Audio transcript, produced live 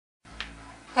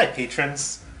Hi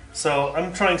patrons. So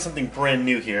I'm trying something brand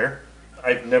new here.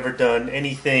 I've never done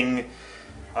anything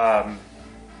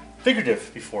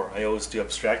figurative before. I always do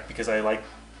abstract because I like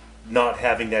not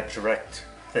having that direct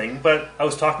thing. But I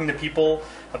was talking to people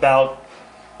about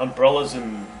umbrellas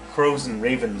and crows and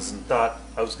ravens and thought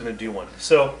I was going to do one.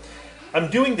 So I'm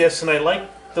doing this and I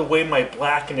like the way my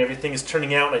black and everything is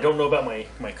turning out. I don't know about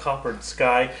my coppered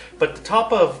sky, but the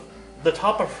top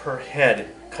of her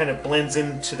head kind of blends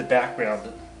into the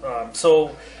background.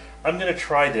 So I'm going to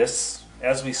try this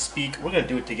as we speak. We're going to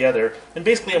do it together, and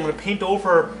basically I'm going to paint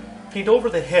over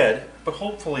the head. But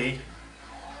hopefully,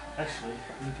 actually,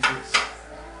 let me do this.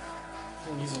 I'm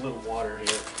going to use a little water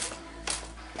here.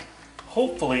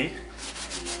 Hopefully,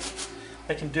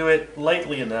 I can do it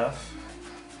lightly enough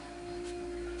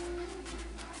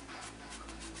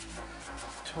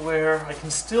to where I can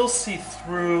still see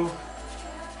through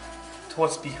to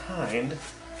what's behind.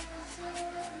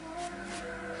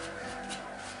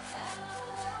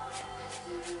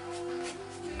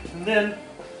 And then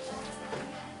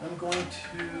I'm going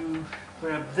to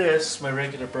grab this, my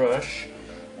regular brush,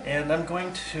 and I'm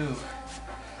going to,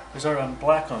 there's already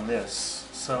black on this,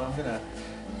 so I'm going to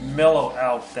mellow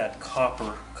out that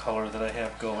copper color that I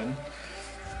have going.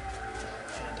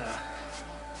 And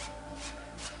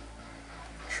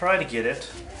try to get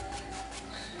it.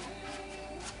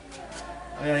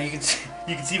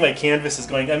 You can see my canvas is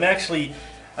going.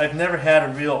 I've never had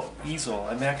a real easel.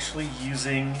 I'm actually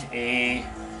using a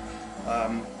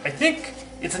I think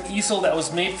it's an easel that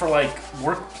was made for like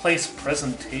workplace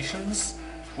presentations,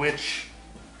 which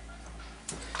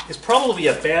is probably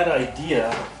a bad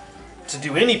idea to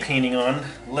do any painting on,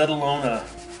 let alone a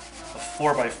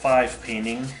 4x5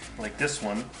 painting like this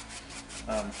one.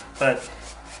 But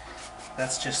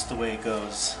that's just the way it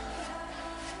goes.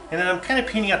 And then I'm kind of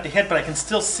painting out the head, but I can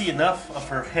still see enough of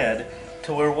her head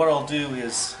to where what I'll do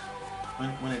is,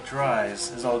 when it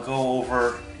dries, is I'll go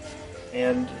over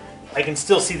and I can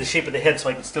still see the shape of the head, so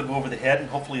I can still go over the head, and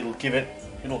hopefully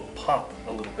it'll pop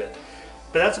a little bit.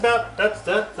 But that's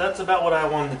about what I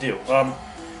wanted to do.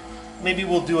 Maybe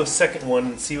we'll do a second one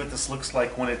and see what this looks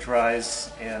like when it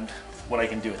dries and what I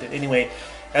can do with it. Anyway,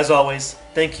 as always,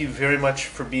 thank you very much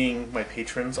for being my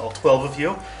patrons, all 12 of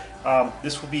you.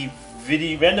 This will be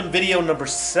random video number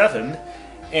 7,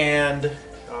 and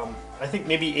I think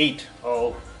maybe 8.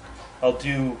 I'll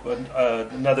do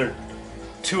another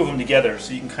 2 of them together,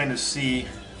 so you can kind of see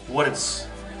what it's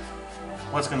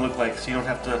going to look like, so you don't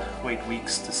have to wait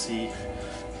weeks to see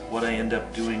what I end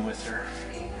up doing with her.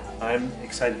 I'm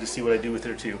excited to see what I do with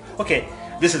her too. Okay,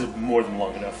 this is more than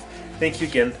long enough. Thank you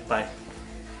again. Bye.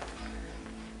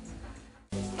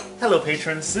 Hello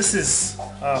patrons, this is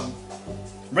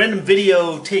random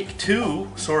video take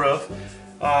 2, sort of.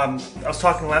 I was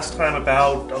talking last time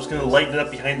about I was going to lighten it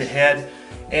up behind the head,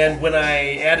 and when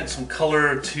I added some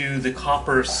color to the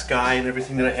copper sky and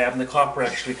everything that I have, and the copper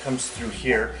actually comes through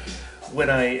here, when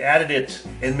I added it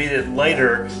and made it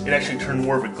lighter, it actually turned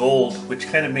more of a gold, which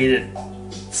kind of made it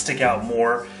stick out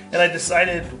more. And I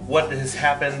decided what has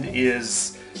happened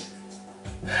is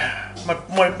my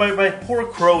poor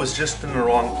crow is just in the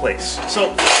wrong place. So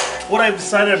what I've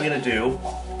decided I'm going to do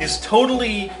is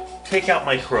totally take out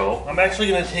my crow. I'm actually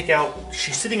going to take out,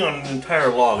 she's sitting on an entire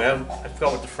log. I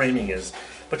forgot what the framing is,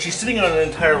 but she's sitting on an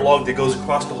entire log that goes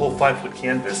across the whole 5-foot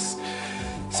canvas.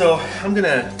 So I'm going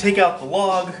to take out the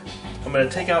log, I'm going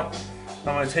to take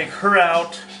her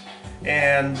out,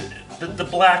 and the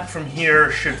black from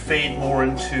here should fade more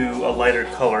into a lighter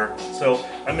color. So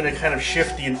I'm going to kind of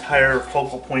shift the entire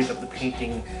focal point of the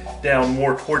painting down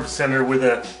more toward the center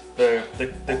where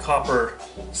the copper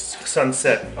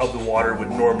sunset of the water would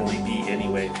normally be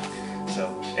anyway.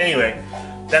 So anyway,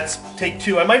 that's take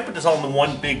 2. I might put this all in the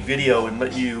one big video and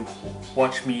let you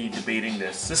watch me debating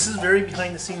this. This is very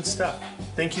behind the scenes stuff.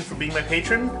 Thank you for being my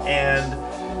patron, and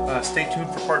stay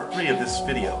tuned for part 3 of this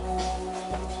video.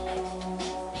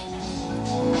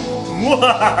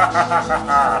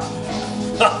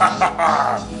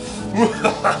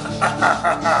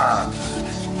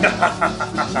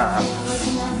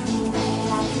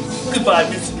 Goodbye,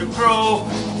 Mr. Crow,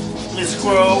 Miss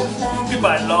Crow.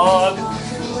 Goodbye, log.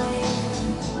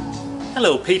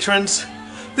 Hello, patrons.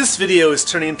 This video is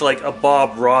turning into like a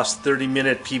Bob Ross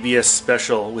 30-minute PBS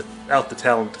special without the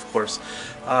talent, of course.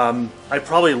 I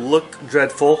probably look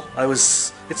dreadful.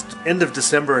 It's end of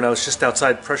December and I was just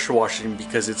outside pressure washing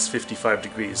because it's 55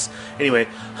 degrees. Anyway,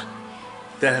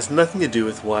 that has nothing to do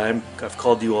with why I've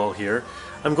called you all here.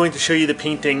 I'm going to show you the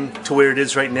painting to where it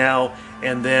is right now,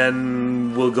 and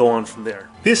then we'll go on from there.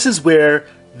 This is where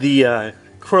the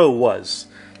crow was,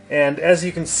 and as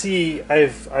you can see,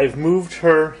 I've moved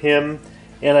him,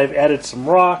 and I've added some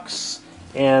rocks,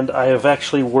 and I have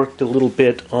actually worked a little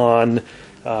bit on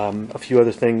a few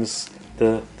other things.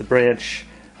 The branch,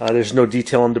 there's no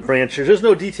detail on the branch. There's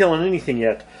no detail on anything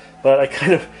yet, but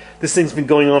this thing's been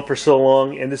going on for so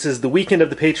long, and this is the weekend of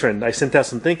the patron. I sent out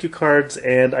some thank you cards,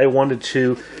 and I wanted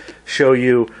to show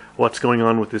you what's going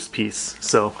on with this piece.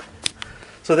 So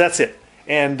that's it.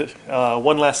 And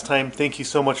one last time, thank you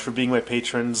so much for being my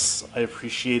patrons. I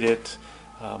appreciate it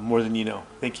more than you know.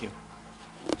 Thank you.